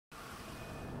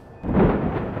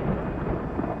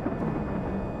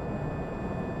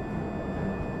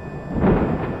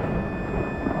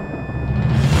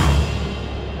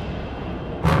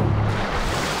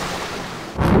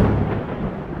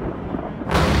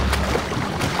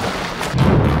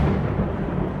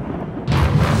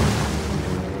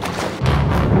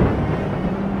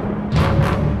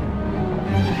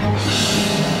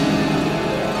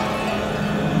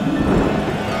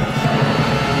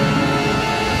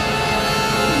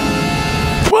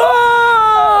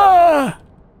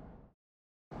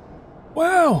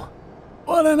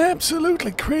What an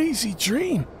absolutely crazy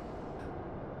dream.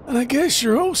 And I guess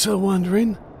you're also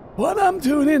wondering what I'm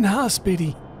doing in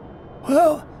hospital.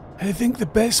 Well, I think the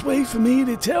best way for me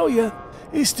to tell you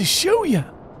is to show you.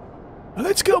 Well,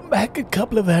 let's go back a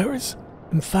couple of hours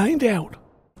and find out.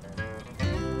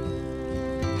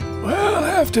 Well,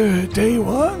 after day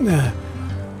one,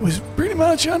 was pretty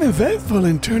much uneventful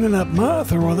in turning up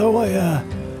Martha, although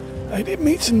I did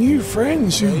meet some new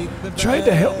friends who tried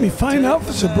to help me find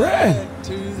Officer Brad.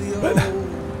 But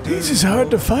he's as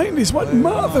hard to find as what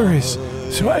Martha is,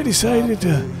 so I decided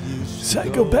to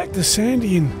cycle back to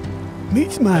Sandy and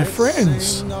meet my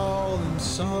friends.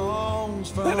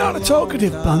 They're not a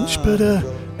talkative bunch, but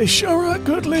they sure are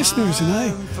good listeners, and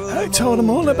I told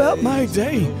them all about my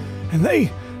day, and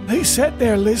they sat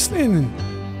there listening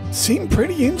and seemed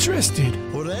pretty interested.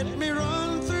 Well,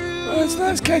 it's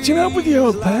nice catching up with you,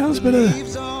 old pals, but I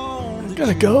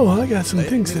gotta go. I got some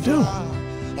things to do.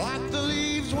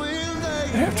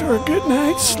 After a good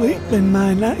night's sleep in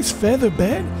my nice feather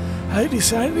bed, I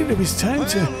decided it was time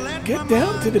to get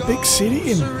down to the big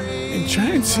city and try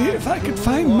and see if I could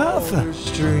find Martha.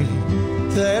 Street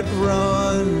that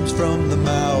runs from the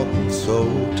mountain so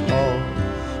tall.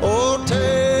 Oh,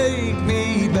 take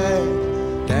me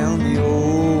back down the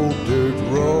old dirt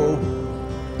road.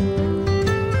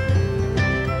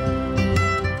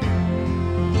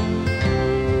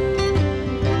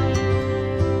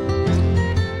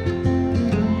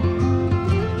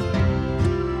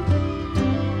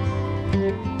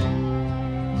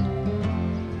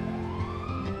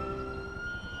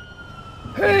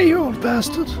 Hey, you old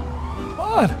bastard.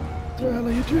 What? What the hell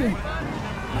are you doing?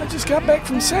 I just got back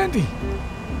from Sandy.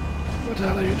 What the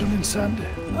hell are you doing in Sandy?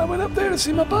 I went up there to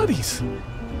see my buddies.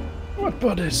 What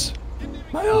buddies?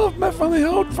 My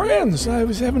old friends. I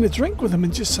was having a drink with them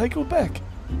and just cycled back.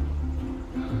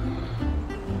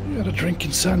 You had a drink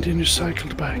in Sandy and you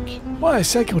cycled back. Why, I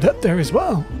cycled up there as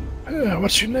well. Yeah,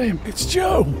 what's your name? It's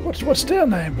Joe. What's their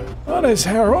name? Well, there's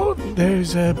Harold,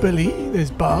 there's Billy,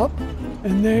 there's Bob,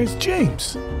 and there's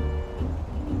James.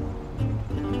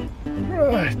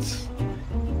 Right.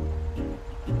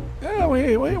 Yeah,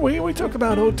 we talk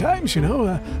about old times, you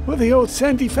know. We're the old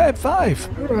Sandy Fat Five.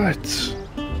 Right.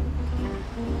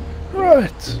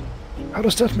 Right. How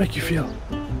does that make you feel?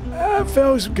 It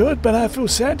feels good, but I feel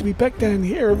sad to be back down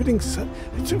here. Everything's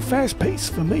too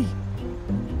fast-paced for me.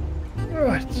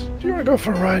 Right. Do you want to go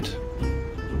for a ride?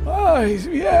 Oh,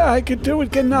 yeah, I could do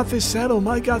with getting off this saddle.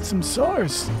 I got some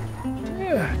sores.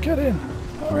 Yeah, get in.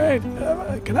 All right.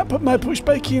 Can I put my push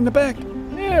bike key in the back?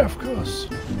 Yeah, of course.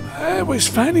 It was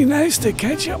finally nice to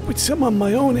catch up with someone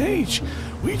my own age.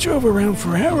 We drove around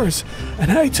for hours,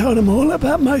 and I told him all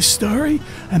about my story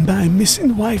and my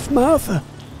missing wife, Martha.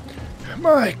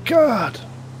 My God!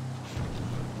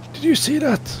 Did you see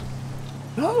that?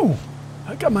 No,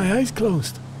 I got my eyes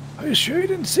closed. Are you sure you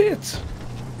didn't see it?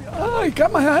 I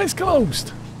got my eyes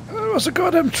closed. There was a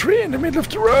goddamn tree in the middle of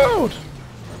the road.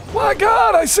 My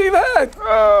God, I see that!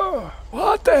 Oh!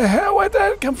 What the hell? Where'd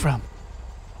that come from?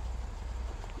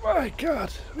 My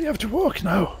God, we have to walk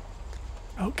now.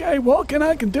 Okay, walking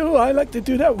I can do. I like to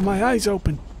do that with my eyes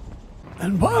open.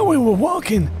 And while we were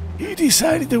walking, he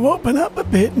decided to open up a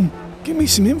bit and give me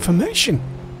some information.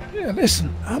 Yeah,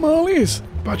 listen. I'm all ears.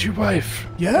 About your wife.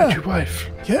 Yeah. About your wife.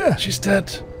 Yeah. She's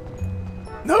dead.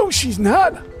 No, she's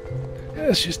not.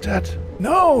 Yes, she's dead.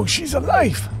 No, she's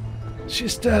alive.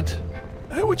 She's dead.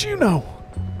 How would you know?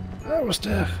 I was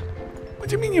there. What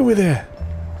do you mean you were there?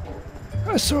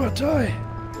 I saw her die.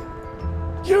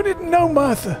 You didn't know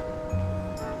Martha.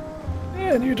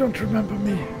 Yeah, and you don't remember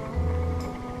me.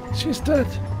 She's dead.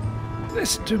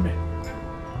 Listen to me.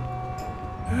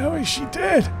 How is she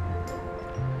dead?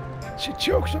 She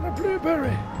choked on a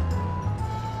blueberry.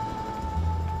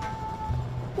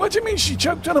 What do you mean she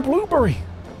choked on a blueberry?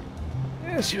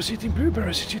 Yes, she was eating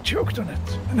blueberries and she choked on it.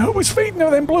 And who was feeding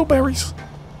her them blueberries?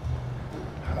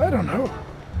 I don't know.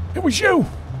 It was you.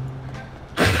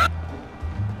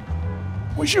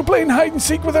 Was you playing hide and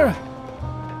seek with her?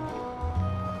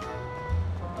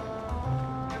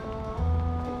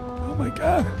 Oh my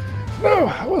God. No,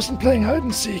 I wasn't playing hide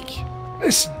and seek.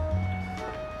 Listen.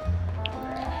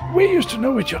 We used to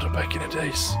know each other back in the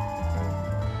days.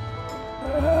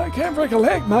 I can't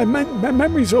recollect. My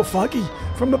memory's all foggy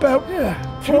from about... Yeah.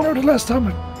 Do you know the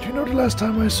last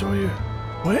time I saw you?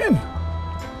 When?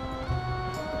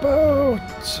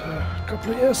 About a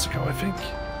couple of years ago, I think.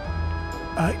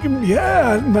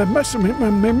 Yeah, my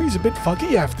memory's a bit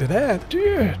foggy after that. Do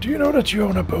you know that you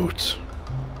own a boat?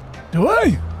 Do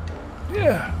I?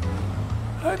 Yeah.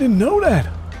 I didn't know that.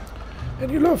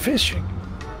 And you love fishing.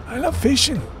 I love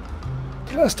fishing.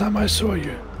 The last time I saw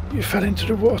you, you fell into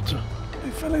the water. They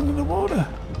fell into the water.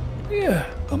 Yeah.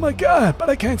 Oh my god, but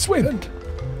I can't swim.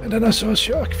 And then I saw a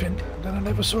shark fin, and then I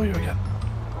never saw you again.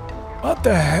 What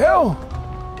the hell?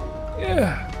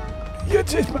 Yeah.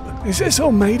 Is this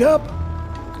all made up?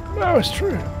 No, it's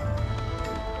true.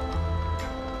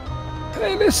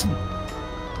 Hey, listen.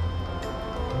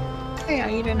 Hey, how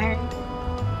you doing, Harry?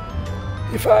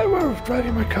 If I were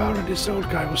driving my car and this old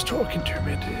guy was talking to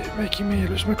me, making me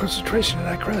lose my concentration, and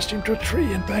I crashed into a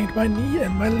tree and banged my knee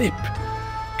and my lip,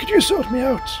 could you sort me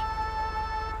out?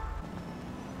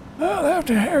 Well,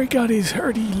 after Harry got his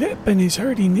hurty lip and his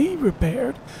hurty knee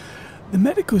repaired, the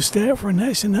medical staff were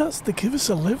nice enough to give us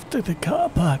a lift to the car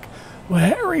park, where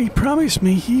Harry promised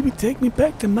me he would take me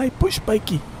back to my push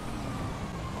bikey.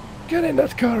 Get in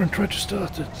that car and try to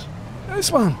start it.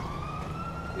 This one.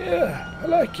 Yeah, I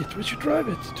like it. We should drive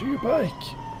it to your bike.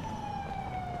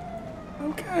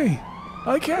 Okay.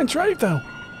 I can't drive though.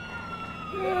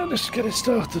 Yeah, let's get it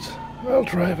started. I'll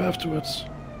drive afterwards.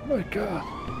 My God.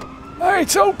 Alright,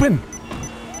 it's open.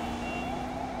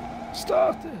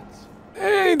 Start it.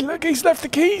 Hey, look, he's left the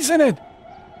keys in it.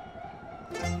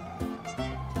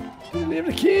 Did you leave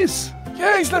the keys?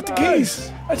 Yeah, he's left the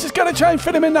keys. I just gotta try and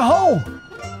fit him in the hole.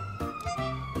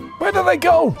 Where do they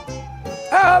go?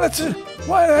 Ah,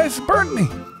 why that's burnt me.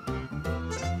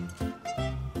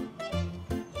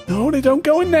 No, they don't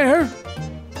go in there.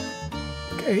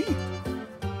 Okay.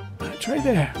 I'll try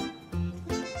there.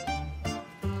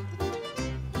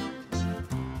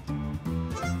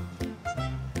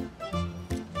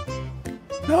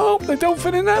 Nope, they don't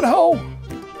fit in that hole.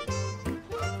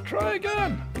 Try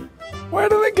again. Where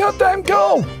do they goddamn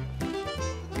go?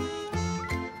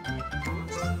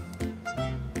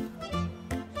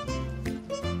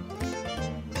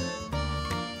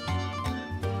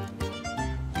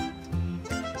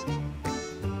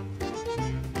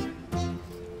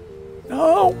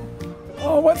 No.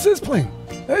 Oh, what's this plane?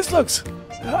 This looks...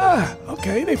 Ah,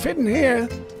 okay, they fit in here.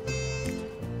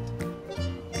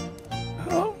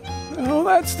 Oh,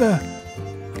 that's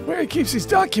where he keeps his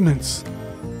documents.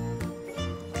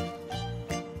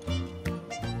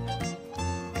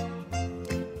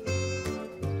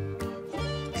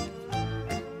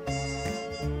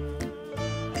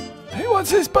 Hey,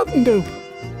 what's this button do?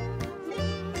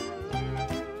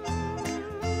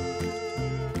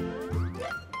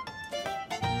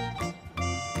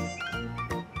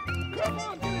 Come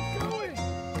on, get it going.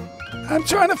 I'm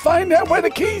trying to find out where the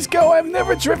keys go. I've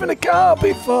never driven a car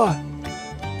before.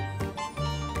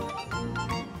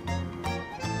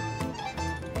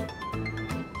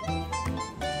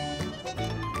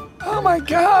 Oh my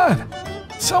God!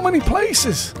 So many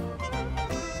places!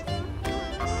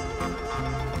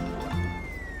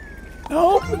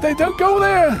 Nope, they don't go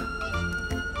there!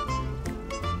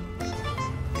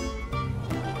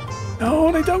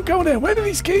 No, they don't go there. Where do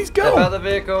these keys go? Step out of the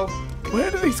vehicle.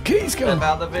 Where do these keys go? Step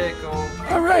out of the vehicle.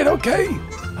 Alright, okay.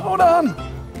 Hold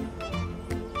on.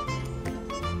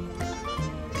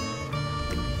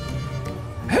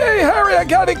 Hey, Harry, I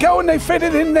got it going. They fit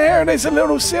it in there. There's a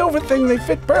little silver thing. They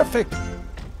fit perfect.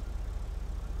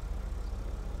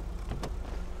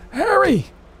 Harry!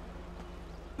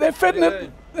 They're fitting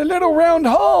a little round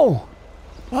hole.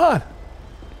 What?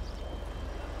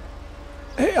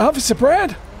 Hey, Officer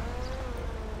Brad?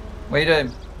 What are you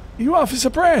doing? You Officer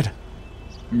Brad?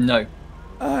 No.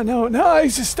 No,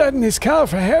 he's just starting his car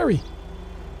for Harry.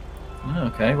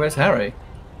 Oh, okay, where's Harry?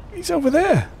 He's over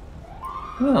there.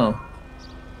 Oh.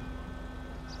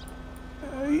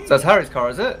 So that's Harry's car,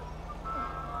 is it?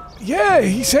 Yeah,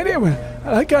 he said it when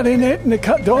I got in it and the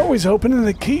door was open and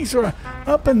the keys were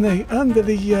up in under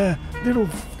the little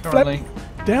flap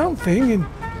down thing, and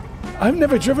I've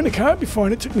never driven a car before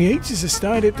and it took me ages to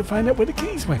start it to find out where the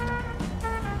keys went.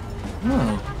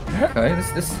 Oh. Okay,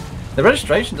 the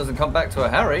registration doesn't come back to a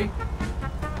Harry.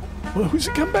 Well, who's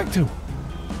it come back to?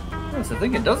 That's the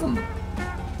thing, it doesn't.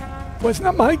 Well, it's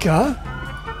not my car.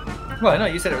 Well, no,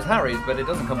 you said it was Harry's, but it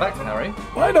doesn't come back to Harry.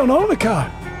 Well, I don't own a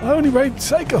car. I only ride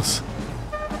cycles.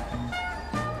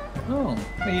 Oh,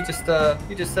 well, you just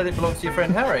said it belongs to your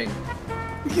friend Harry.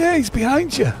 Yeah, he's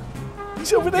behind you.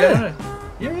 He's over there.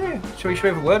 Yeah. Shall we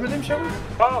have a word with him, shall we?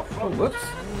 Oh, whoops.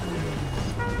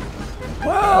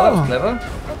 Wow. Oh, that was clever.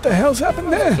 What the hell's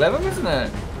happened there? Clever, isn't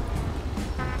it?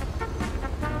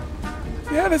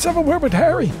 Yeah, let's have a word with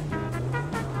Harry.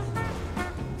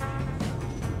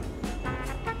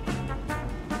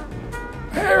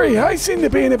 Harry, I seem to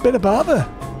be in a bit of bother.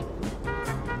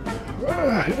 Who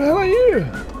the hell are you?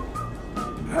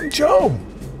 I'm Joe.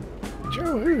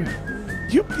 Joe who?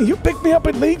 You picked me up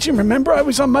at Legion, remember? I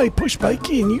was on my push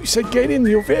bikey and you said get in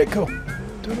your vehicle.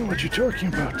 Don't know what you're talking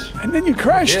about. And then you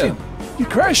crashed it. You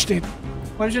crashed it.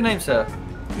 What is your name, sir?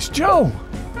 It's Joe.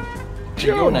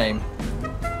 Your name?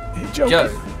 Hey, Joe.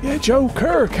 Joe. Yeah, Joe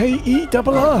Kerr,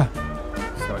 K-E-R-R.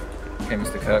 Sorry. Okay,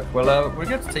 Mr. Kirk. Well, we're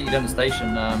going to take you down the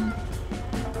station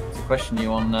to question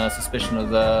you on suspicion of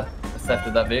the theft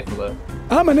of that vehicle, though.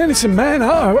 I'm an innocent man.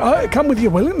 I come with you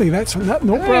willingly. That's no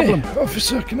problem. Hey,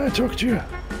 officer, can I talk to you?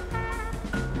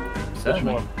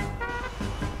 Certainly.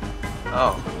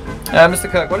 Oh. Mr.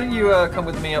 Kirk, why don't you come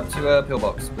with me up to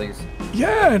Pillbox, please?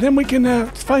 Yeah, then we can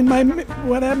find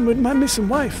what happened with my missing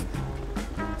wife.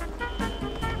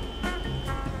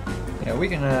 Yeah, we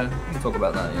can talk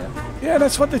about that, yeah. Yeah,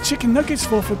 that's what the chicken nuggets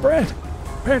for bread.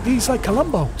 Apparently he's like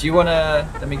Columbo. Do you want to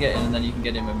let me get in and then you can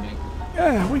get in with me?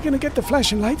 Yeah, we're gonna get the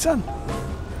flashing lights on.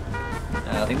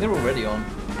 I think they're already on.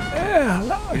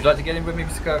 Yeah, Would you like to get in with me,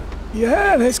 Mr. Kirk?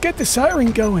 yeah, let's get the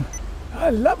siren going. I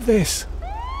love this.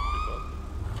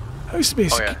 I used to be a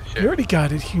security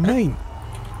guard at Humane.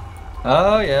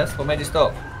 Oh, yes. What made you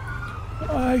stop?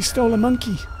 I stole a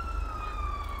monkey.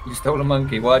 You stole a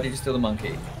monkey. Why did you steal the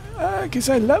monkey? Because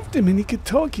I loved him and he could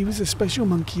talk. He was a special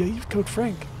monkey. He was called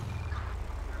Frank.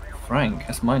 Frank?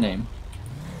 That's my name.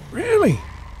 Really?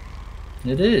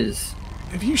 It is.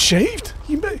 Have you shaved?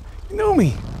 You know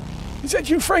me. Is that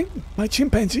you, Frank? My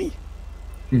chimpanzee?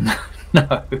 No,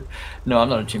 I'm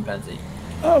not a chimpanzee.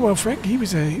 Oh well, Frank, he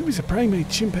was a primate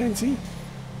chimpanzee.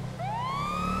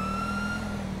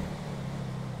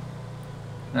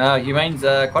 Humane's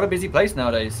quite a busy place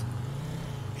nowadays.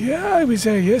 Yeah, I was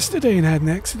there yesterday and had an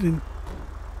accident.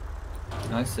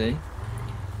 I see.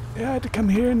 Yeah, I had to come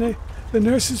here and the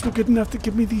nurses were good enough to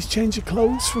give me these change of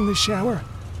clothes from the shower.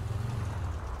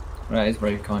 Right, it's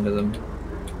very kind of them.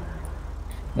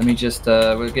 Let me just,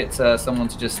 we'll get someone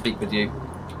to just speak with you.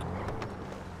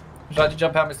 Would you like to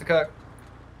jump out, Mr. Kirk?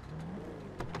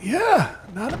 Yeah,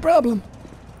 not a problem.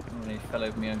 Oh, he fell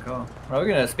over my own car. Right, we're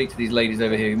going to speak to these ladies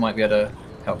over here who might be able to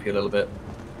help you a little bit.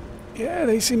 Yeah,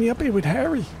 they see me up here with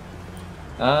Harry.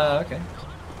 Okay.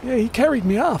 Yeah, he carried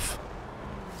me off.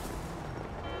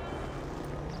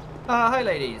 Hi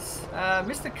ladies.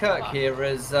 Mr. Kirk here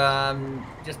has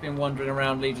just been wandering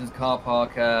around Legion's car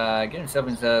park, getting himself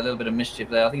into a little bit of mischief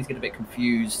there. I think he's getting a bit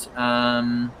confused.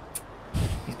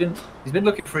 He's been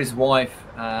looking for his wife,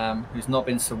 who's not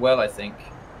been so well, I think.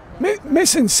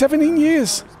 Missing 17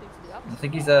 years. I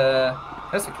think he's I'm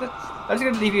just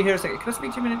going to leave you here a second. Can I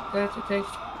speak to you a minute, please?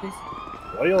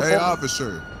 Hey,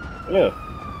 officer. Yeah.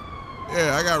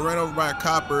 Yeah, I got ran over by a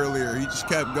cop earlier. He just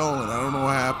kept going. I don't know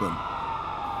what happened.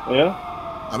 Yeah?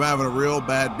 I'm having a real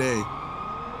bad day.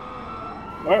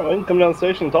 All right, well, you can come down the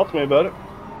station and talk to me about it.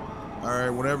 All right,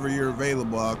 whenever you're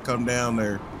available, I'll come down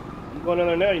there. You going down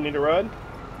there now? You need a ride?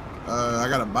 I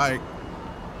got a bike.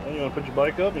 Well, you want to put your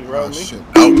bike up and you ride with me? Shit.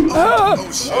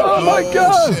 Oh, shit. oh my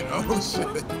God. Shit. Oh,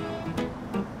 shit.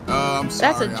 I'm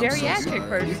sorry. That's a geriatric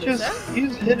person. You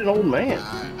just hit an old man.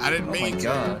 I didn't Oh my mean to.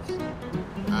 God.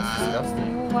 That's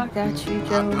disgusting. Oh, I got you,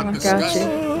 Joe. I'm I got disgusted.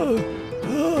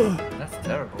 you. That's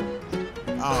terrible.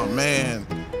 Oh, man.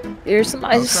 Here's some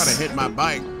I was trying to ice. hit my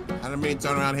bike. I didn't mean to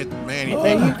turn around and hit the man. He There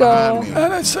was you behind go. me. Oh,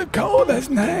 that's so cold. That's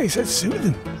nice. That's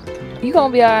soothing. You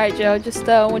gonna be alright, Joe. Just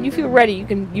when you feel ready, you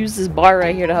can use this bar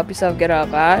right here to help yourself get up,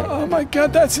 alright? Oh my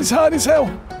God, that's as hard as hell.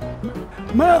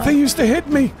 Martha used to hit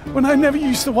me when I never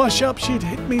used to wash up. She'd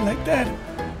hit me like that.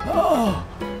 Oh,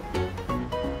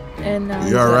 And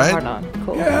You alright? Hard on.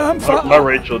 Cool. yeah, I'm My fine.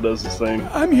 Rachel does the same.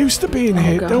 I'm used to being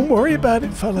hit. God. Don't worry about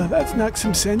it, fella. That's knocked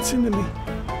some sense into me.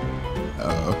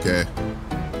 Oh, okay.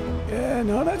 Yeah,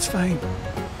 no, that's fine.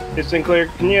 Hey, Sinclair,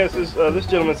 can you ask this? This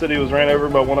gentleman said he was ran over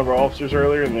by one of our officers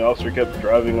earlier, and the officer kept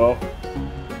driving off.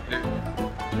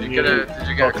 Did you get a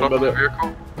clock on the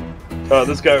vehicle?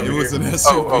 This guy over It was here. an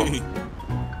SUV.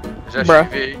 It's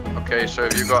SUV. Okay, so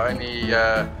have you got any,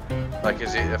 like,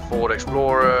 is it a Ford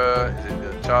Explorer? Is it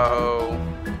the Tahoe?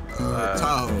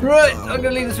 Tahoe. Right, I'm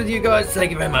going to leave this with you guys.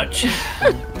 Thank you very much.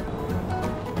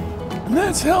 And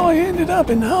that's how I ended up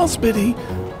in the hospital,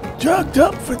 drugged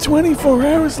up for 24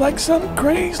 hours like some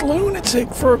crazed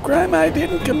lunatic for a crime I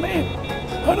didn't commit.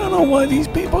 I don't know why these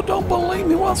people don't believe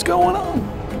me. What's going on?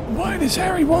 Why does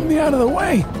Harry want me out of the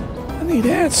way? I need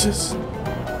answers.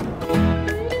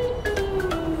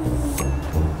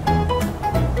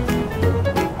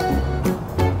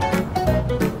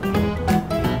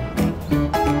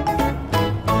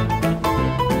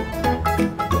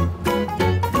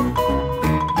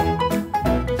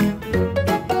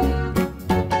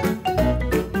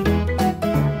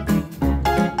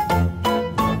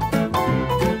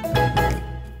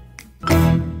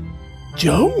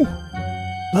 Joe?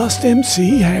 Lost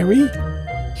MC, Harry?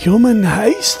 Human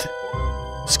heist?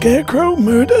 Scarecrow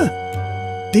murder?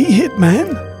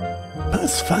 D-Hitman?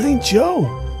 Must find Joe.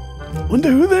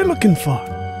 Wonder who they're looking for.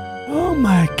 Oh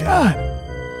my God.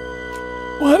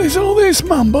 What is all this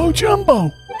mumbo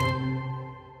jumbo?